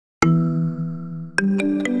Hi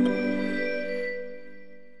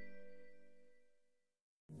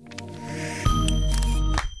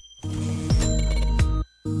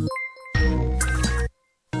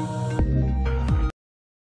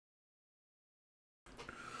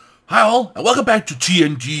all, and welcome back to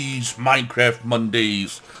TNG's Minecraft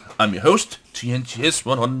Mondays. I'm your host,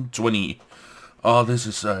 TNGS120. Oh, this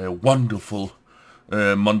is a wonderful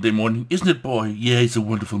Monday morning, isn't it, boy? Yeah, it's a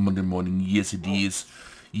wonderful Monday morning. Yes, it is.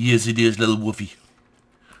 Yes, it is, little woofy.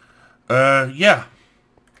 Yeah.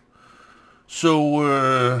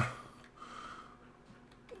 So,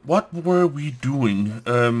 what were we doing?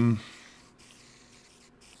 Oh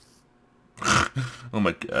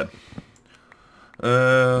my god.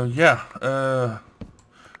 Yeah,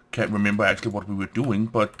 can't remember actually what we were doing,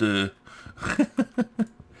 but,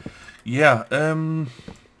 yeah,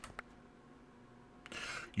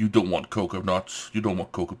 you don't want cocoa nuts, you don't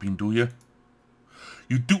want cocoa bean, do you?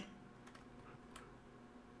 You do.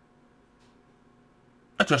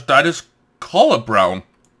 I just dyed his color brown.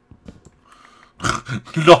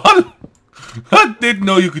 Lol! I didn't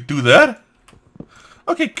know you could do that.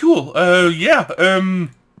 Okay, cool, yeah, we're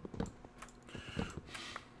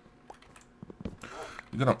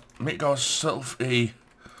gonna make ourselves a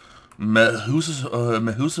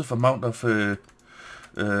massive amount of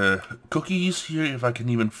cookies here, if I can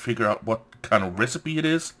even figure out what kind of recipe it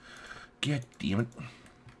is. God damn it.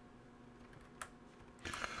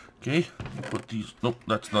 Okay, put these. Nope,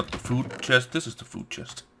 that's not the food chest. This is the food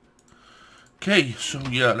chest. Okay, so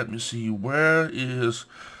yeah, let me see. Where is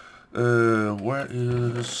what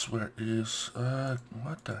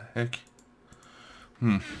the heck?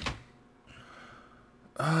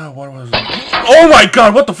 What was it? Oh my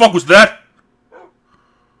god, what the fuck was that?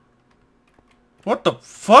 What the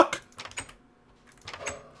fuck?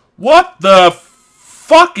 What the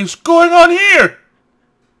fuck is going on here?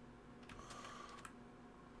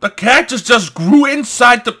 The cactus just grew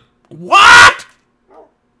inside the... What?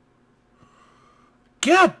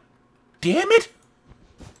 God damn it.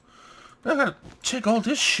 I gotta take all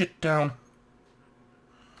this shit down.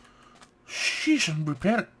 Sheesh, and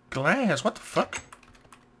repair the glass. What the fuck?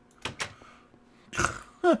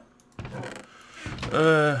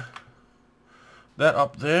 That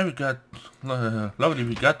up there, we got, luckily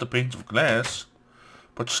we got the panes of glass.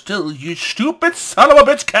 But still, you stupid son of a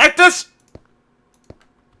bitch cactus!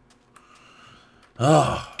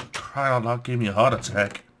 Oh, crying out loud, gave me a heart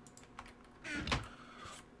attack.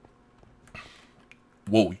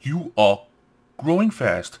 Whoa, you are growing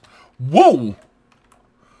fast. Whoa!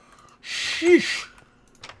 Sheesh.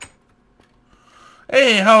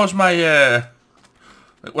 Hey, how's my,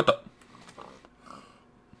 what the...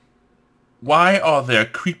 Why are there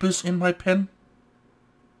creepers in my pen?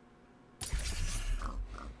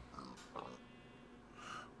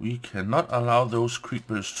 We cannot allow those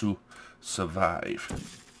creepers to survive.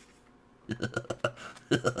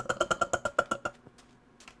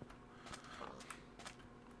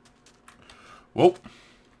 Whoa.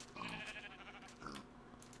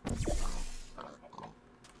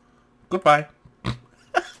 Goodbye.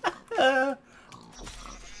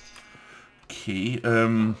 Okay,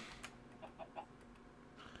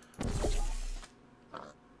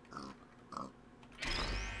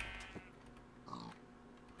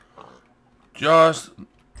 just...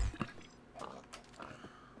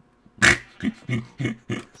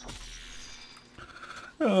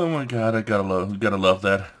 Oh my god, I gotta love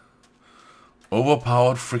that.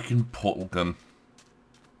 Overpowered freaking portal gun.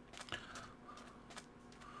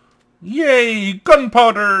 Yay,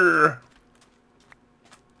 gunpowder!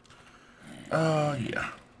 Oh, yeah.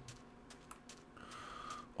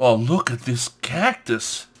 Oh, look at this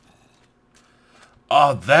cactus.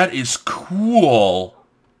 Oh, that is cool.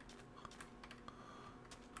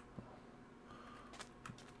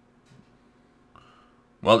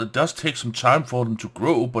 Well, it does take some time for them to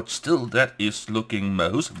grow, but still, that is looking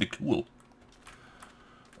massively cool.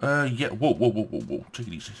 Yeah, whoa, take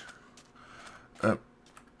it easy.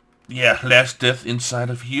 Yeah, last death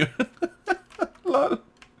inside of here. Lol.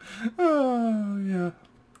 Oh, yeah.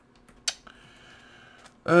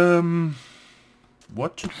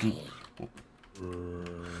 What to do?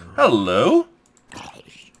 Hello?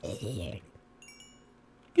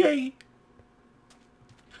 Yay.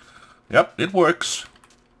 Yep, it works.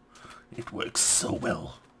 It works so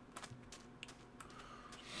well.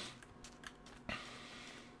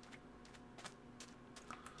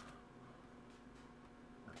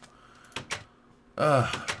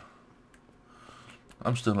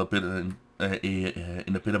 I'm still a bit in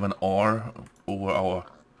a bit of an R over our...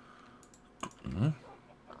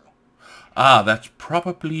 Ah, that's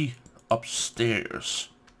probably upstairs.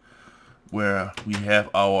 where we have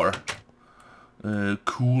our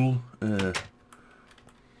cool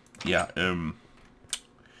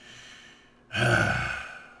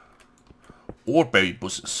oreberry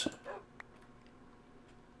bushes.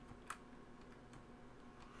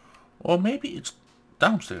 Or maybe it's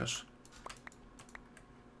downstairs.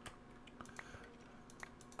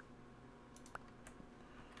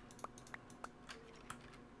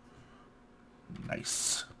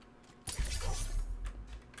 Nice.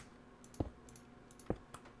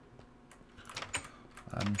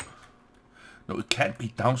 No, it can't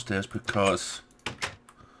be downstairs because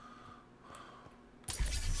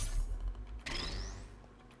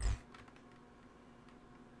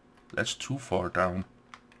that's too far down.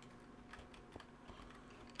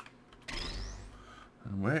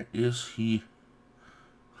 And where is he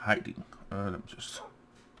hiding? Let me just...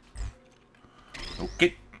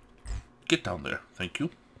 Okay. Get down there. Thank you.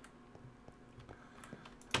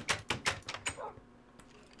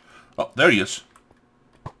 Oh, there he is.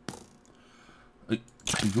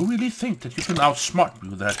 Do you really think that you can outsmart me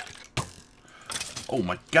with that? Oh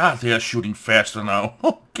my god, they are shooting faster now.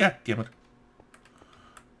 Oh, god damn it.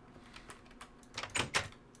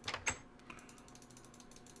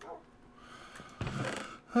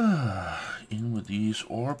 In with these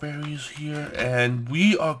ore berries here, and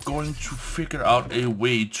we are going to figure out a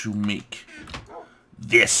way to make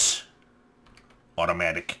this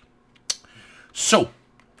automatic. So,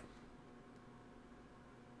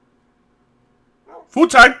 food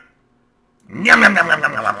time! Yum, yum, yum, yum,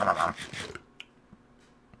 yum, yum, yum, yum.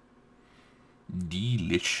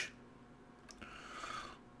 Delish.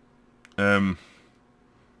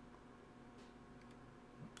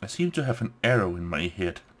 I seem to have an arrow in my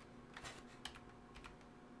head.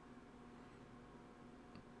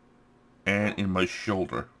 And in my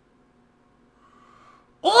shoulder.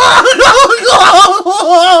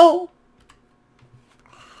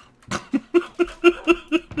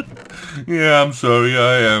 Yeah, I'm sorry,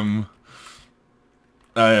 I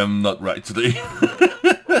am not right today.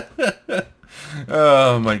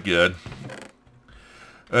 Oh my god.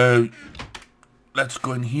 Let's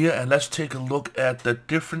go in here and let's take a look at the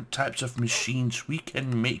different types of machines we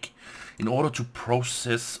can make in order to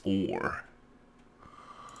process ore.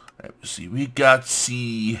 Let me see, we got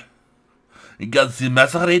the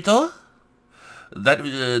macerator. That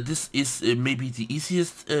this is maybe the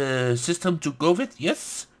easiest system to go with,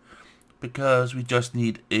 yes, because we just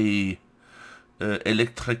need a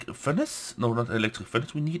electric furnace. No, not electric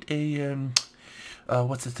furnace. We need a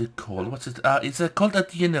what's it called? What's it? It's called a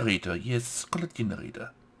generator. Yes, called a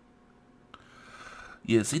generator.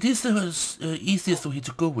 Yes, it is the easiest way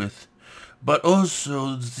to go with, but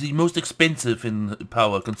also the most expensive in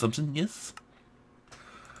power consumption. Yes.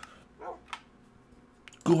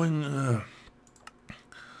 Going,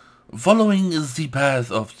 following the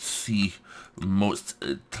path of the most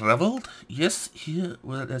traveled. Yes, here.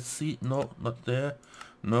 Well, let's see. No, not there.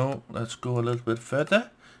 No, let's go a little bit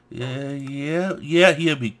further. Yeah,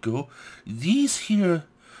 here we go. These here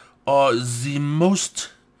are the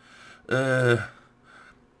most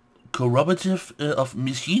corroborative of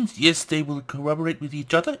machines. Yes, they will corroborate with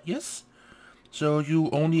each other. Yes. So you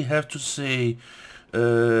only have to say,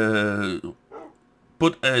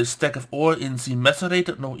 put a stack of ore in the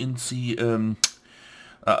macerator. No, in the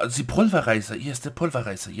pulverizer. Yes, the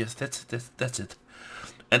pulverizer. Yes, that's it.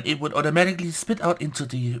 And it would automatically spit out into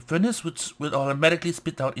the furnace, which will automatically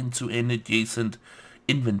spit out into an adjacent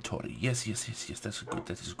inventory. Yes, that's good,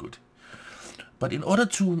 that is good. But in order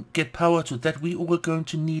to get power to that, we are going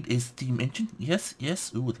to need a steam engine. Yes,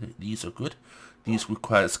 ooh, these are good. These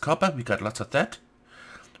requires copper, we got lots of that.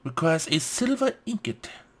 Requires a silver ingot.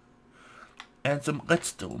 And some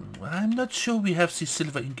redstone. I'm not sure we have the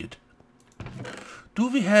silver ingot. Do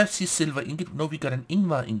we have the silver ingot? No, we got an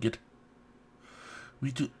ingvar ingot.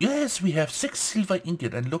 We do. Yes, we have 6 silver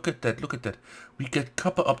ingot, and look at that, We get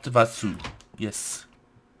copper up the wazoo. Yes.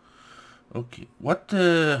 Okay. What?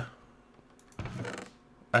 I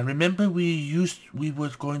remember we were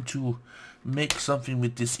going to make something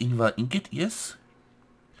with this ingvar ingot. Yes.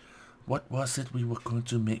 What was it we were going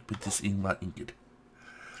to make with this ingvar ingot?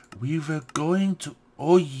 We were going to.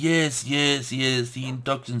 Oh yes, the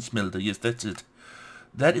induction smelter. Yes, that's it.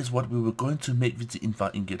 That is what we were going to make with the ingvar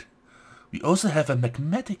ingot. We also have a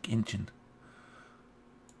magnetic engine,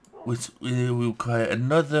 which will require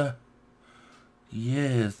another.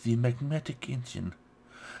 Yes, the magnetic engine.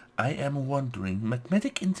 I am wondering,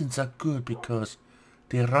 magnetic engines are good because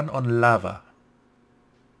they run on lava.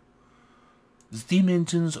 Steam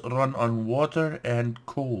engines run on water and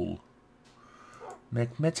coal.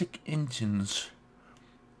 Magnetic engines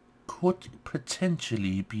could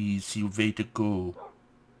potentially be the way to go.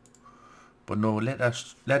 But no, let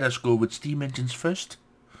us go with steam engines first.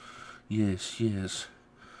 Yes, yes.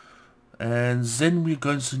 And then we're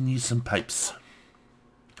going to need some pipes.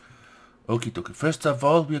 Okay, okay. First of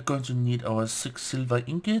all, we're going to need our 6 silver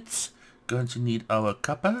ingots. Going to need our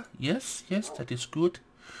copper. Yes, yes, that is good.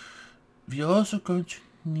 We're also going to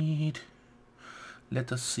need...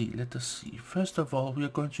 Let us see. First of all, we are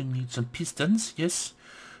going to need some pistons. Yes.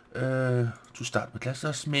 To start with, let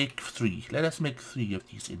us make 3. Let us make 3 of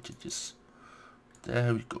these engines.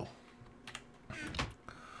 There we go.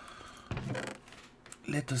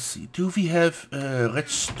 Let us see. Do we have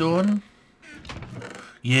redstone?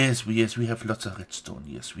 Yes, we have lots of redstone.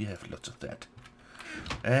 Yes, we have lots of that.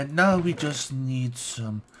 And now we just need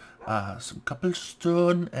some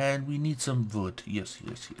cobblestone, and we need some wood. Yes.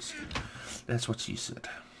 That's what she said.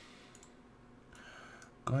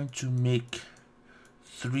 Going to make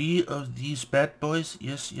 3 of these bad boys.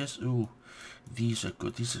 Yes. Ooh, these are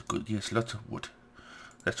good. Yes, lots of wood.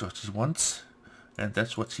 That's what she wants, and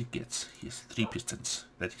that's what she gets. Yes, 3 pistons.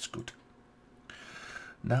 That is good.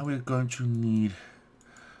 Now we're going to need...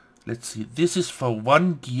 Let's see. This is for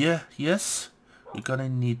 1 gear. Yes. We're gonna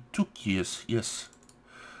need 2 gears. Yes.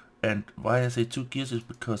 And why I say 2 gears is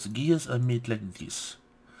because gears are made like this.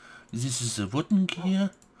 This is a wooden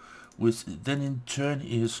gear, which then in turn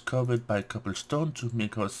is covered by cobblestone to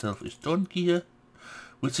make ourselves a stone gear,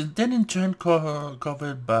 which is then in turn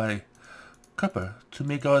covered by copper to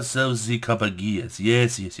make ourselves the copper gears.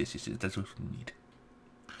 Yes, that's what we need.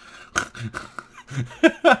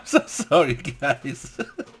 I'm so sorry, guys.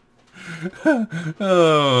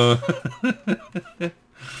 Oh,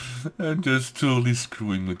 I'm just totally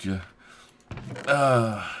screwing with you.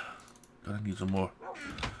 Gonna need some more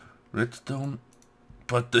redstone.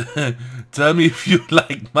 But tell me if you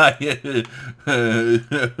like my...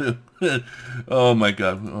 oh my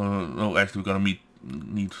god. No, actually we're gonna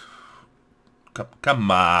need...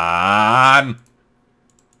 Come on!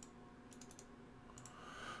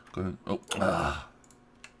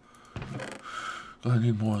 Gonna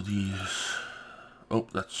need more of these. Oh,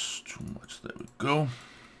 that's too much. There we go.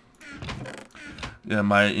 Yeah,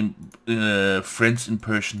 my French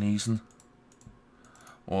impersonation.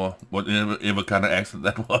 Or whatever kind of accent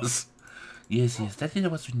that was. Yes, that is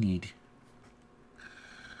what we need.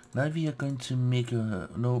 Now we are going to make a...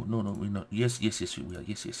 No, we're not. Yes, we are.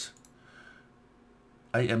 Yes.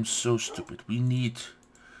 I am so stupid. We need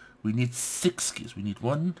 6 gears. We need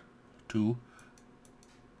 1, 2...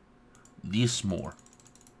 These more.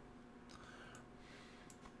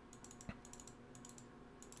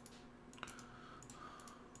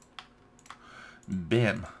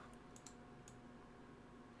 Bam.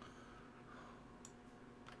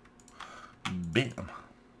 Bam.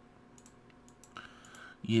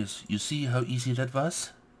 Yes, you see how easy that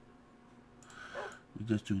was? We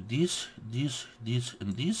just do this,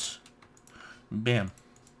 and this. Bam.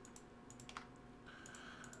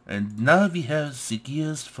 And now we have the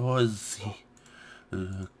gears for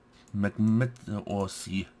the magnet or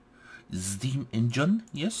the steam engine.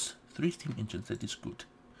 Yes, 3 steam engines. That is good.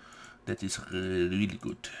 That is really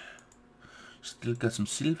good. Still got some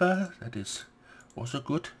silver. That is also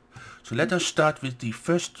good. So let us start with the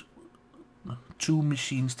first 2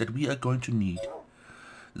 machines that we are going to need.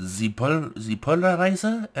 The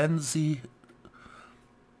polarizer and the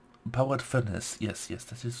powered furnace. Yes,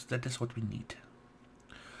 that is what we need.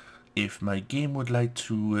 If my game would like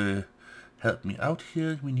to help me out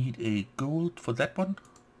here, we need a gold for that one.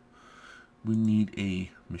 We need a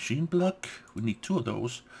machine block. We need 2 of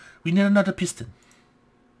those. We need another piston.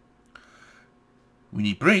 We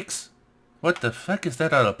need bricks. What the fuck is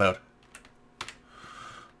that all about?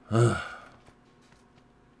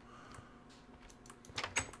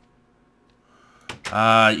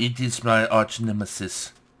 It is my arch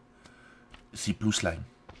nemesis, the blue slime.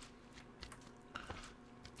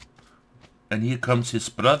 And here comes his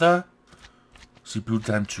brother, the blue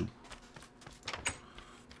time too.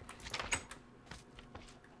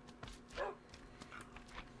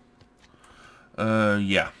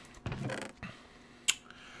 Yeah.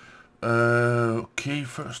 Okay,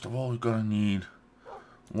 first of all we're gonna need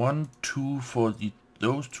 1, 2 for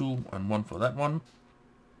those 2 and 1 for that one.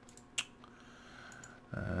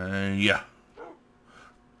 Yeah.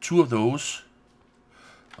 2 of those.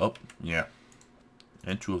 Oh, yeah.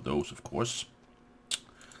 And 2 of those, of course.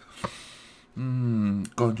 Going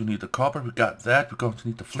to need the copper. We got that. We're going to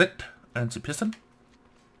need the flint and the piston.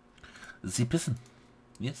 The piston.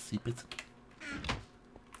 Yes, the piston.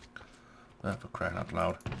 For crying out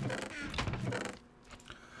loud.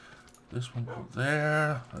 This one go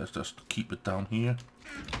there. Let's just keep it down here.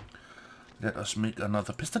 Let us make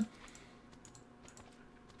another piston.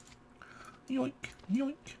 Yoink,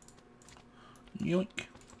 yoink, yoink.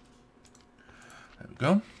 There we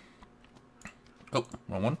go. Oh,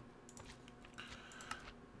 wrong one.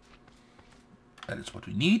 That is what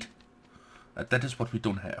we need. That is what we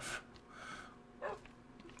don't have.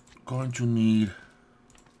 Going to need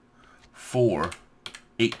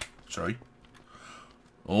 8. Sorry.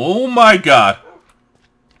 Oh my god.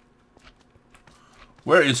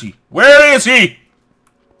 Where is he? Where is he?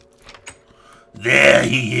 There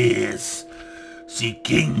he is. The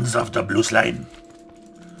kings of the blue slime.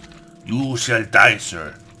 You shall die,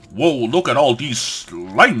 sir. Whoa, look at all these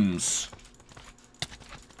slimes.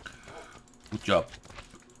 Good job.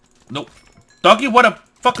 Nope. Doggy, what the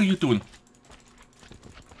fuck are you doing?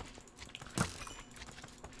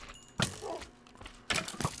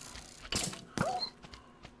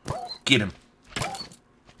 Get him.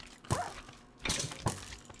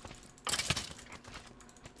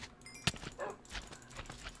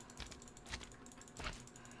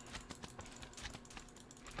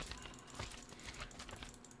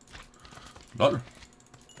 Lol.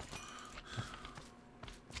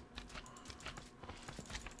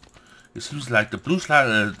 It seems like the blue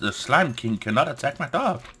slime, the slime king cannot attack my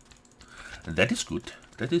dog. And that is good.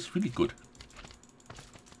 That is really good.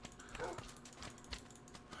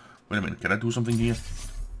 Wait a minute, can I do something here?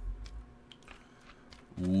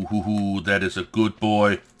 Ooh, that is a good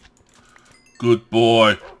boy. Good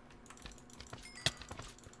boy.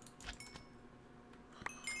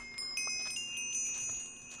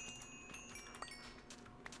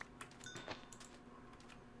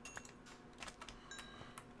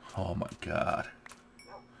 Oh my god.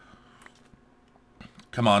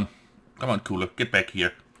 Come on. Come on, Cooler. Get back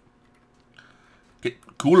here.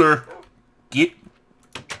 Get Cooler. Get.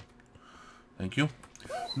 Thank you.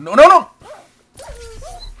 No, no, no!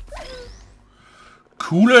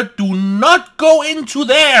 Cooler, do not go into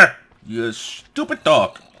there! You stupid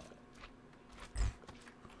dog.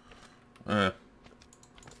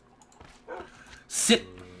 Sit.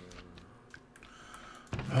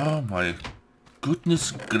 Oh my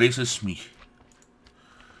goodness gracious me.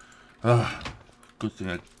 Ah, good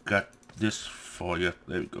thing I got this for you.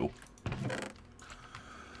 There we go.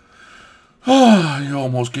 Ah, you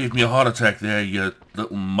almost gave me a heart attack there, you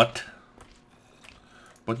little mutt.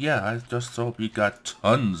 But yeah, I just thought we got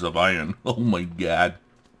tons of iron. Oh my god.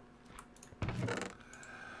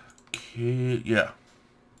 Okay, yeah.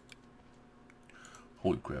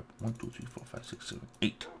 Holy crap. 1, 2, 3, 4, 5, 6, 7,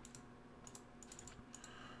 8.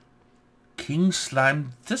 King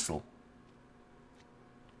Slime Thistle.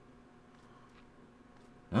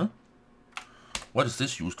 Huh? What is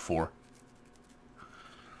this used for?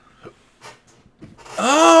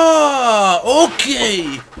 Ah,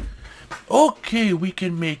 okay. Okay, we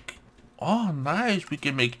can make... Oh, nice. We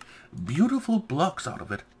can make beautiful blocks out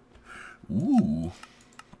of it. Ooh.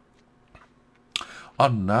 Oh,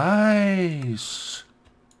 nice.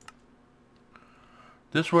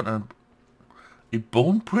 This one, a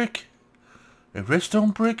bone brick, a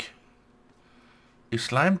redstone brick, a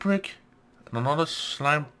slime brick, and another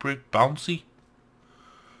slime brick bouncy.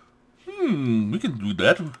 We can do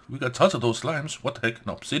that. We got tons of those slimes. What the heck?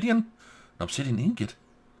 An obsidian? An obsidian ingot.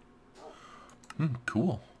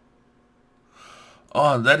 Cool.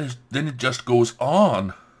 Oh, that is... Then it just goes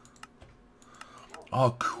on.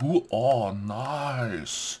 Oh, cool. Oh,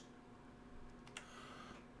 nice.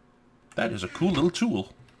 That is a cool little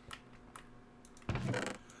tool.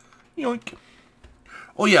 Yoink.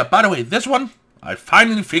 Oh yeah, by the way, this one, I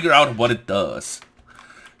finally figured out what it does.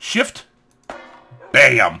 Shift.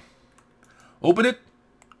 Bam. Open it.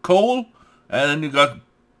 Coal. And then you got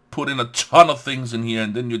put in a ton of things in here,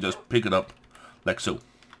 and then you just pick it up. Like so.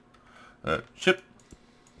 Shift.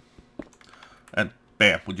 And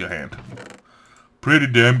bam, with your hand. Pretty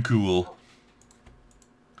damn cool.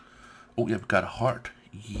 Oh yeah, we got a heart.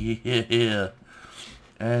 Yeah.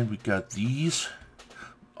 And we got these.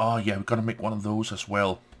 Oh yeah, we're gonna make one of those as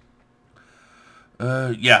well.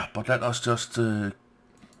 Yeah, but let us just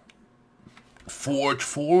forge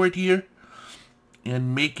forward here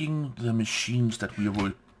in making the machines that we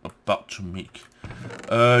were about to make.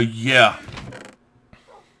 Yeah.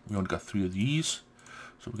 We only got 3 of these.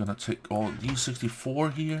 So we're gonna take all these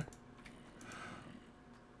 64 here.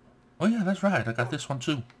 Oh yeah, that's right. I got this one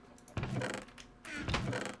too.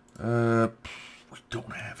 We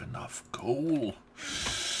don't have enough coal.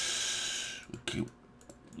 Okay,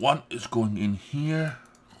 one is going in here.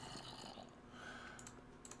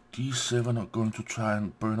 These 7 are going to try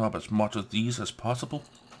and burn up as much of these as possible.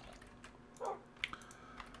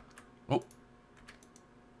 Oh.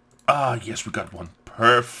 Ah, yes, we got one.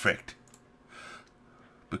 Perfect.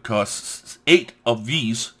 because 8 of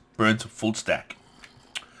these burns a full stack.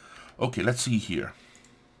 Okay, let's see here.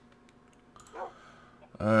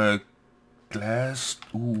 Glass.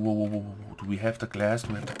 Ooh, whoa, whoa, whoa. Do we have the glass? Do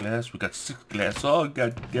we have the glass? We got 6 glass. Oh,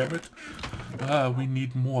 god damn it. We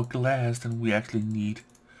need more glass than we actually need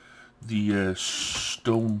the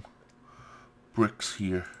stone bricks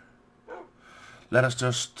here. Let us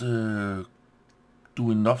just do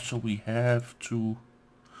enough so we have to...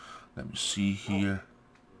 Let me see here.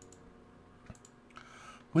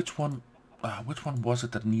 Which one was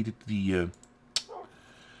it that needed the...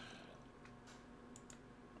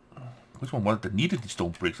 Which one was it that needed the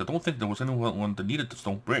stone bricks? I don't think there was anyone that needed the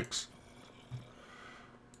stone bricks.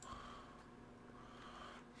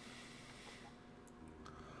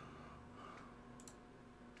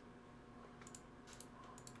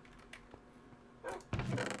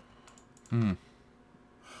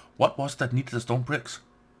 What was that needed the stone bricks?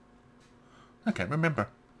 I can't remember.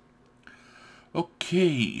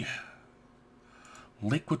 Okay.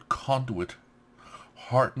 Liquid conduit.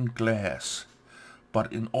 Hardened glass.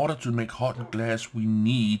 But in order to make hardened glass, we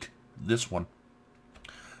need this one.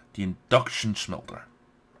 The induction smelter.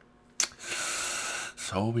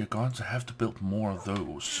 So we're going to have to build more of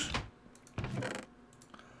those.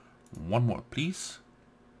 One more, please.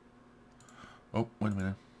 Oh, wait a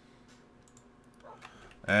minute.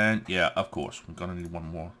 And yeah, of course, we're gonna need one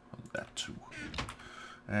more of that too.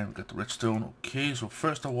 And we got the redstone. Okay, so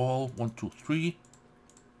first of all, 1, 2, 3.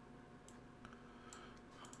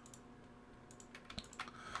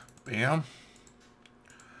 Bam.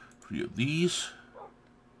 3 of these.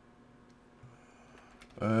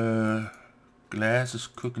 Glass is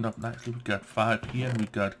cooking up nicely. We got 5 here, and we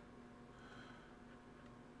got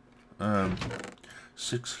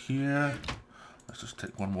 6 here. Let's just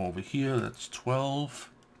take one more over here. That's 12.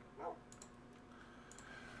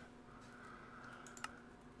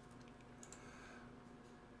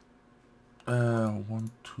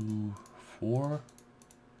 1, 2, 4.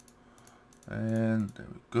 And there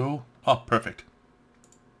we go. Oh, perfect.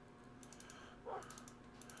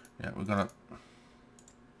 Yeah, we're gonna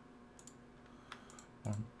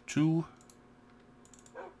 1, 2.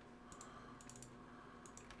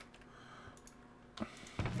 1,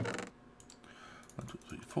 2,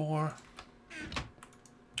 3, 4.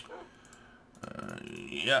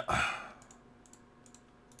 Yeah.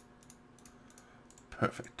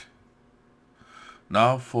 Perfect.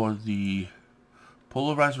 Now for the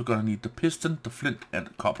polarizer, we're gonna need the piston, the flint, and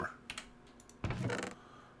the copper.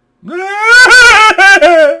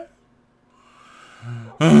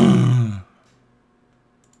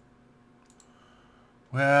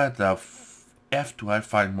 Where the F do I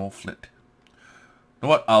find more flint? You know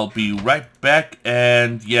what? I'll be right back,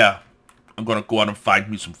 and yeah, I'm gonna go out and find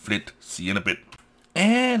me some flint. See you in a bit.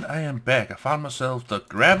 And I am back. I found myself the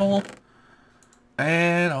gravel,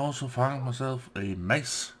 and I also found myself a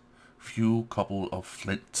nice few couple of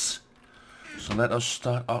flints. So let us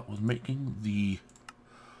start out with making the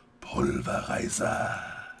pulverizer.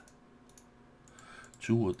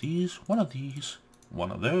 2 of these, 1 of these,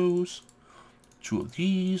 1 of those, 2 of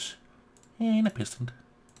these, and a piston.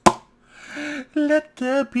 Let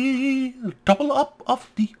there be a double up of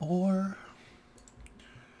the ore.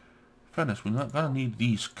 Fairness, we're not gonna need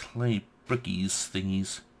these clay brickies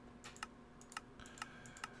thingies.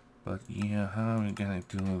 But yeah, how are we gonna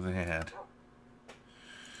do that?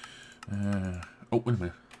 Oh, wait a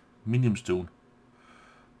minute. Medium stone.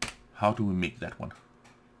 How do we make that one?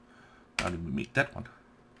 How do we make that one?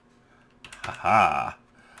 Haha!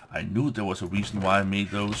 I knew there was a reason why I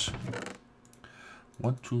made those.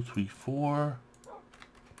 1, 2, 3, 4.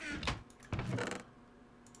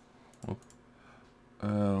 Oh.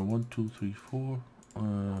 1, 2, 3, 4.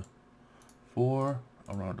 4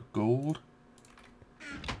 around the gold.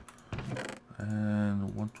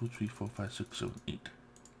 And 1, 2, 3, 4, 5, 6, 7, 8.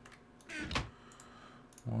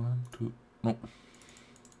 1, 2, no.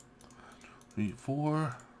 3,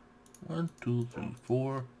 4. 1, 2, 3,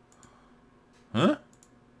 4. Huh?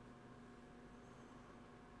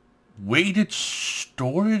 Weighted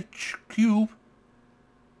storage cube?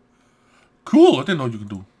 Cool, I didn't know you could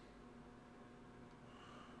do.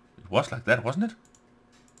 It was like that, wasn't it?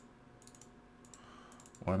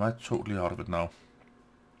 Or am I totally out of it now?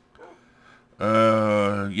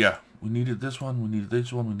 Yeah, we needed this one, we needed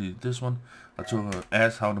this one, we needed this one. I told her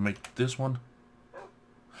ask how to make this one.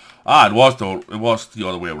 Ah, it was the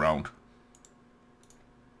other way around.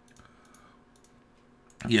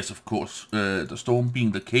 Yes, of course. The stone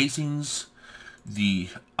being the casings, the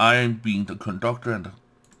iron being the conductor, and the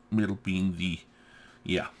middle being the...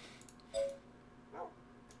 yeah.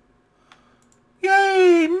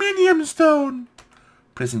 Yay! Medium stone!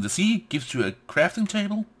 Pressing the C gives you a crafting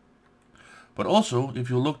table. But also, if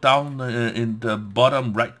you look down in the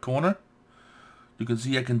bottom right corner, you can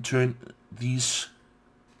see I can turn these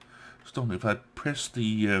stone. If I press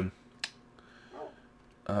the...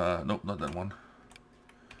 no, not that one.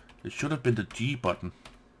 It should have been the G button.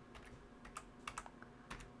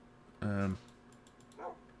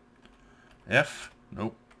 F?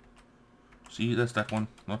 Nope. See, that's that one,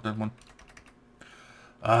 not that one.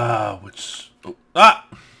 Which... Oh,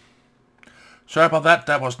 sorry about that,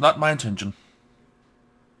 that was not my intention.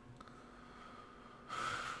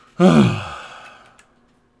 But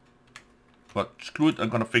screw it, I'm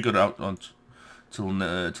gonna figure it out till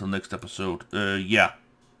next episode. Yeah.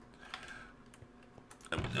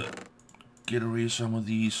 Let me get rid of some of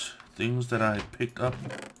these things that I picked up.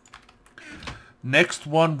 Next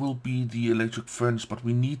one will be the electric furnace, but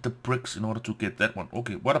we need the bricks in order to get that one.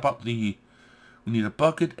 Okay, what about the... We need a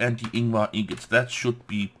bucket and the ingvar ingots. That should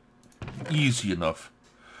be easy enough.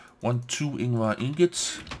 2 ingvar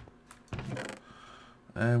ingots.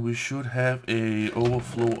 And we should have a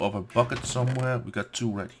overflow of a bucket somewhere. We got 2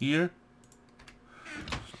 right here.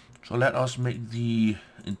 So let us make the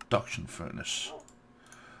induction furnace.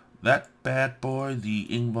 That bad boy, the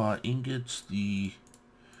ingvar ingots,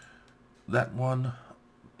 that one,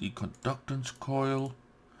 the conductance coil,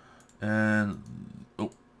 and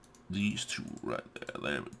these 2 right there.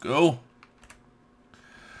 There we go.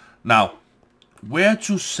 Now, where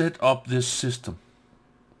to set up this system?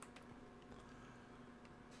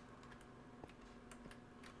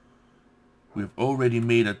 We've already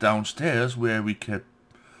made it downstairs where we could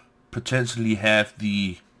potentially have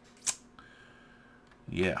the...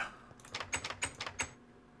 Yeah.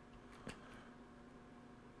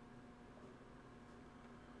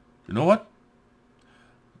 You know what?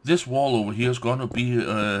 This wall over here is gonna be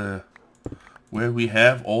where we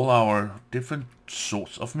have all our different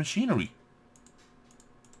sorts of machinery.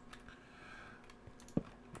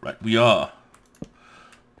 Right, we are.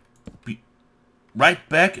 Be right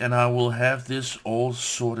back, and I will have this all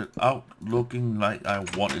sorted out, looking like I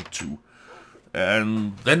want it to.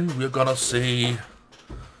 And then we're gonna say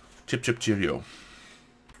chip chip cheerio.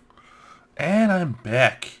 And I'm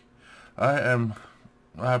back.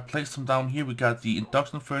 I placed them down here. We got the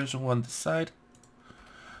induction furnace over on this side.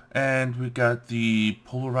 And we got the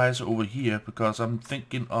polarizer over here, because I'm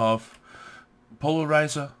thinking of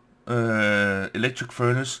polarizer, electric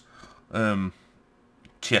furnace,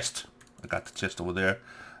 chest. I got the chest over there.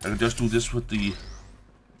 I can just do this with the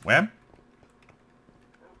wham.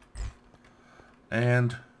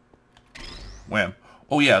 And wham.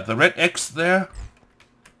 Oh yeah, the red X there.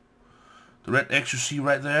 The red X you see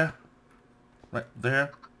right there. Right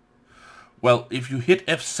there. Well, if you hit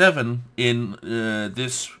F7 in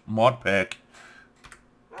this mod pack,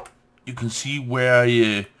 you can see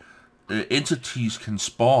where entities can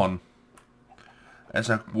spawn. As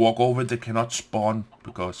I walk over, they cannot spawn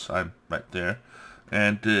because I'm right there.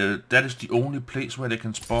 And that is the only place where they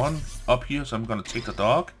can spawn up here, so I'm gonna take the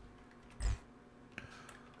dog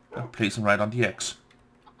and place him right on the X.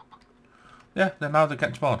 Yeah, then now they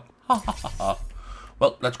can't spawn.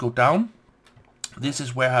 Well, let's go down. This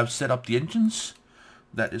is where I've set up the engines.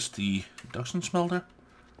 That is the induction smelter.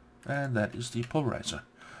 And that is the polarizer.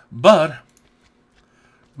 But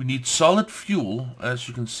we need solid fuel, as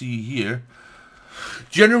you can see here.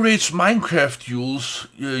 Generates Minecraft fuels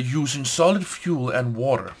using solid fuel and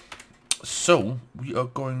water. So we are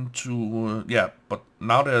going to... yeah, but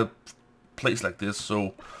now they're placed like this.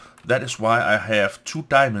 So that is why I have 2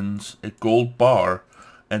 diamonds, a gold bar,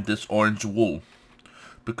 and this orange wool.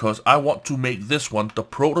 Because I want to make this one the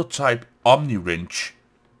prototype Omni wrench.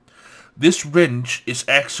 This wrench is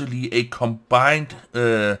actually a combined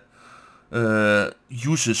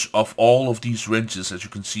uses of all of these wrenches, as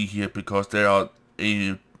you can see here, because there are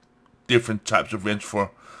different types of wrench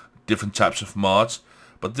for different types of mods.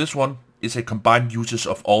 But this one is a combined uses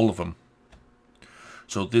of all of them.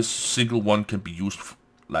 So this single one can be used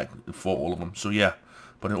for all of them. So yeah,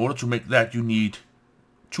 but in order to make that, you need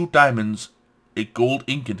 2 diamonds, a gold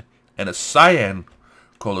ingot, and a cyan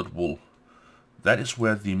colored wool. That is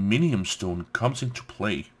where the minium stone comes into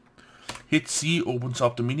play. Hit C opens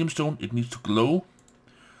up the minium stone. It needs to glow.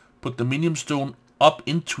 Put the minium stone up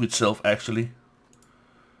into itself, actually.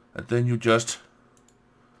 And then you just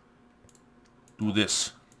do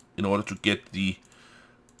this in order to get the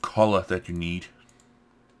color that you need.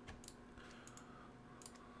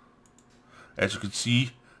 As you can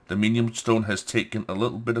see, the minium stone has taken a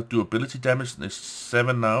little bit of durability damage. It's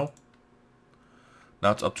 7 now.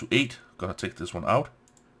 Now it's up to 8. Gonna take this one out.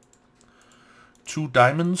 2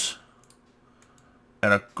 diamonds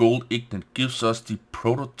and a gold ingot gives us the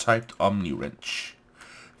prototyped Omni wrench.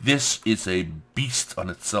 This is a beast on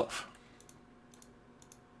itself.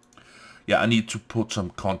 Yeah, I need to put some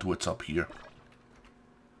conduits up here.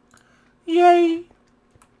 Yay!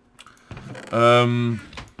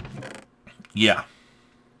 Yeah.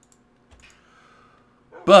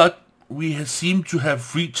 But we seem to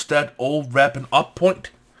have reached that all wrapping up point.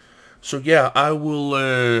 So yeah, I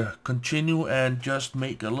will continue and just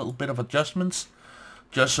make a little bit of adjustments.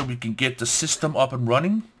 Just so we can get the system up and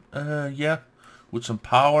running. Yeah, with some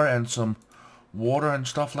power and some water and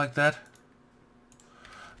stuff like that.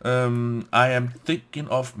 I am thinking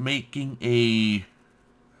of making a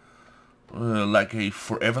like a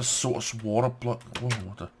forever source water block. Whoa,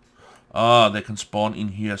 what the? Ah, they can spawn in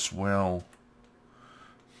here as well.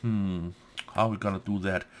 How are we gonna do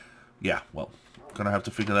that? Yeah, well, gonna have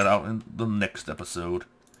to figure that out in the next episode.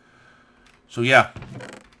 So yeah,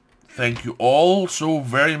 thank you all so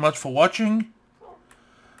very much for watching,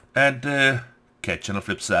 and catch you on the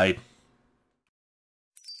flip side.